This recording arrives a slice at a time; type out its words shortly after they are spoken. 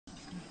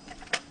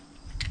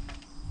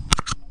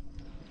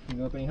Can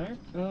you go up any higher?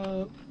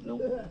 No.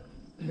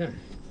 Can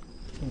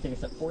you take a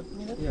step forward for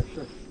me then? Yeah,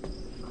 sure.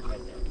 Right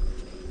there.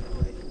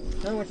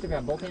 Alright. Now I want you to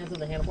grab both hands on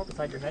the handlebar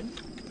beside your head.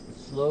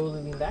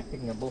 Slowly lean back,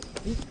 picking up both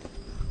feet.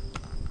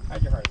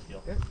 How's your heart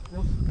feel? Yeah,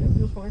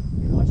 feels fine.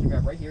 I want you to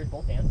grab right here with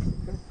both hands.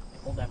 Okay.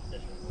 Hold that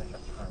position. I'm going to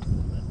trust your arms a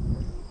little bit.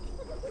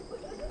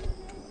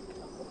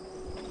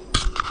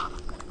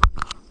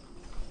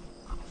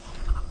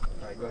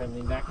 Alright, go ahead and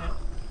lean back now.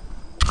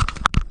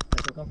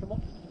 That feel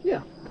comfortable?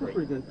 Yeah, Great.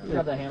 pretty good.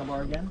 Grab that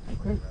handlebar again.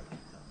 Okay.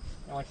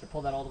 I want you to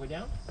pull that all the way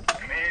down.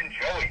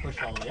 Push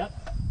it all the way up.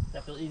 Does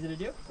that feel easy to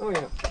do? Oh,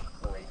 yeah.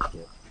 Great.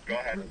 Go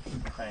ahead.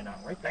 Tie a knot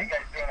right How there. you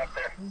guys doing up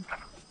there?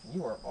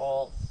 You are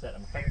all set.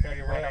 I'm going to have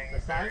you right off to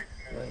the side.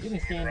 You can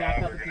stand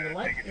back up if you would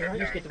like. Or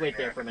just get to wait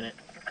there for a minute.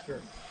 Sure.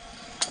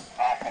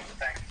 Awesome,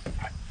 thanks.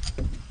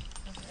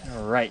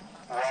 Alright.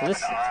 So this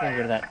is going to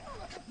go to that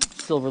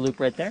silver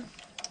loop right there.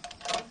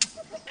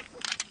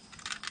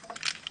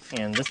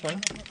 And this one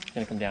is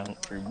going to come down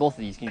through both of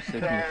these. Can you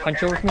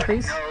hunch over for me,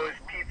 please?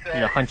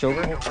 You know, hunch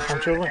over.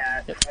 Punch over?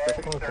 Yep,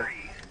 perfect.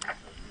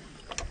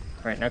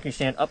 Alright, now can you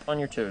stand up on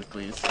your toes,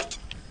 please?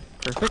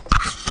 Perfect.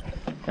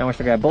 Now I want you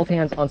to grab both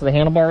hands onto the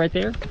handlebar right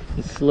there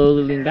and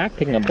slowly lean back,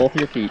 picking up both of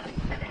your feet.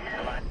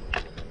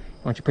 I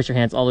want you to push your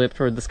hands all the way up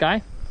toward the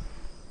sky.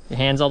 Your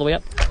hands all the way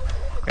up.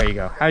 There you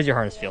go. How does your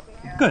harness feel?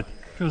 Good.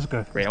 Feels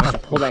good. Great. I want you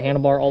to pull that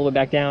handlebar all the way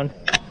back down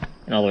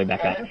and all the way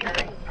back up.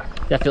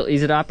 Does that feel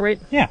easy to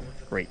operate? Yeah.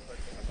 Great.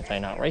 I'll tie a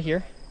knot right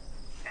here.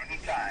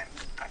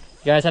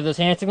 You guys have those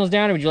hand signals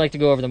down, or would you like to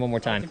go over them one more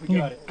time?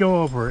 You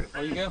go over it.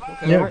 Oh, you go?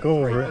 Okay. Yeah, go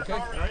over it.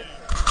 Okay.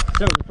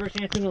 So the first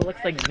hand signal looks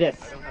like this.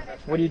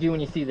 What do you do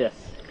when you see this?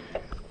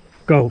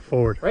 Go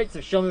forward. Right,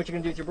 so show me what you're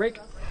going to do with your brake.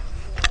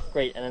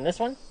 Great, and then this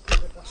one.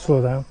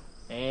 Slow down.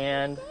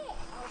 And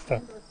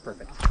Stop.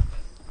 perfect.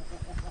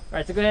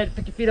 Alright, so go ahead,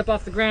 pick your feet up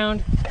off the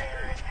ground.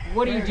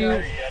 What do you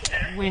do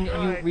when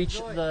you reach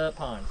the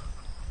pond?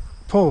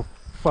 Pull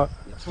as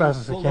fast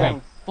as you Pull can.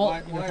 down. Full,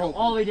 you can pull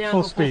all the way down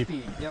Full to speed.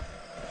 Yep.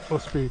 Full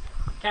speed.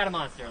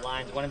 Catamount,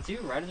 lines 1 and 2,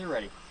 right as you're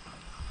ready.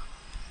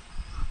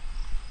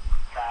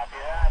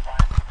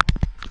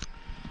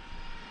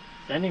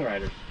 Standing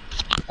riders.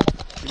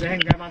 You go ahead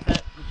and grab onto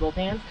that with both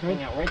hands,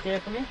 hang out right there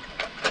for me.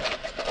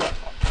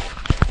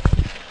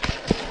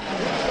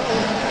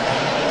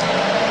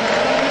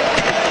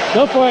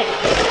 Go for it!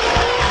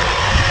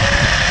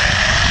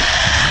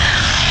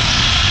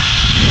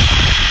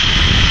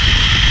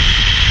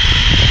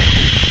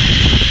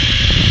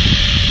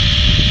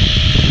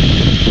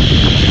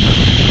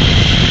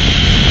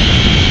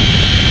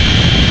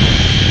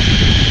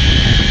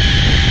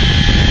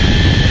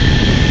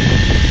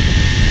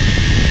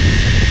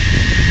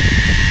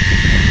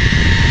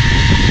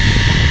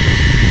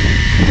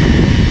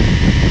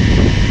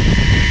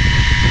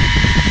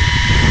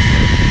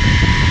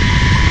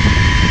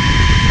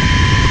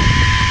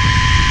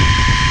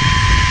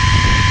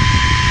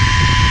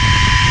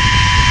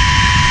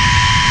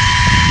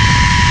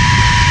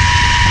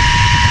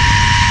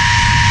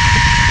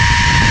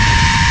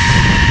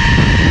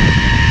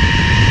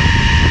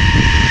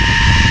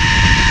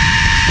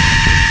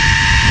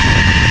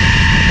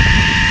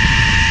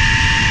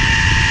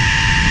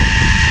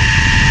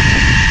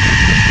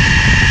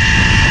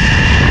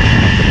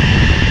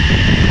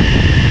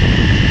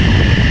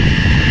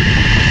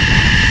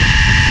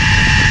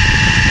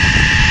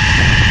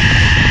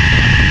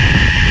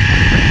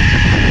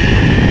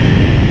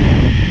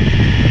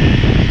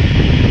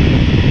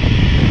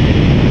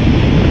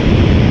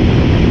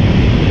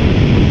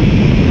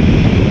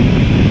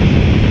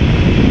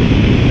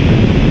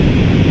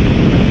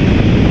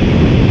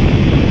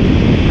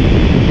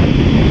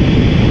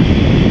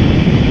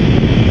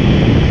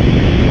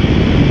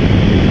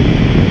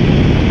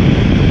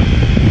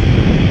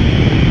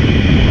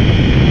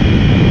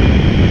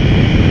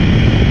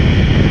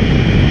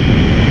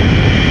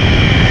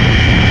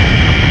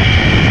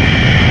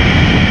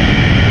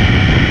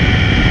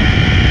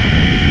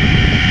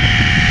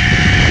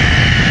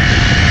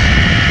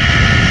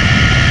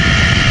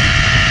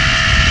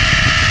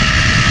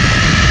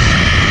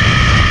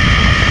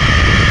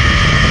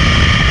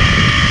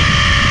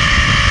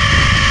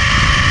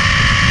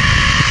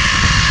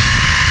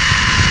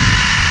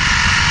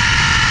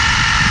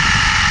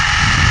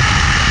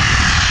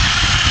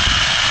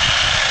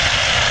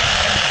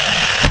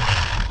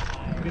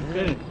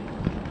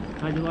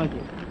 How'd you like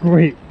it?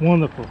 Great.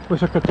 Wonderful.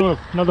 Wish I could do it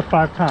another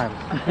 5 times.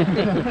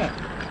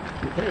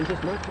 Okay,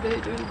 just work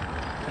today, dude.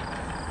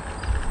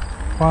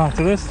 Wow,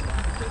 to this?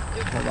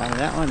 Hold on to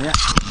that one, yeah.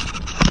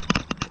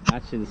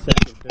 Actually, the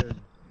second, third,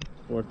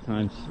 fourth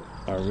times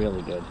are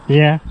really good.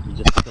 Yeah. You're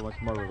just so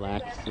much more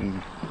relaxed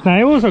and Now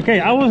it was okay.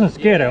 I wasn't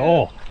scared at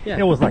all. Yeah.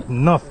 It was like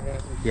nothing.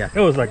 Yeah.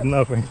 It was like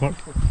nothing.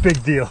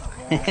 Big deal.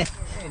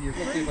 And you're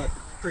good, bud.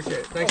 Appreciate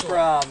it. Thanks for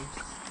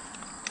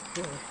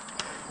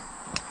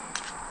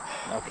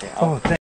okay. Oh, thank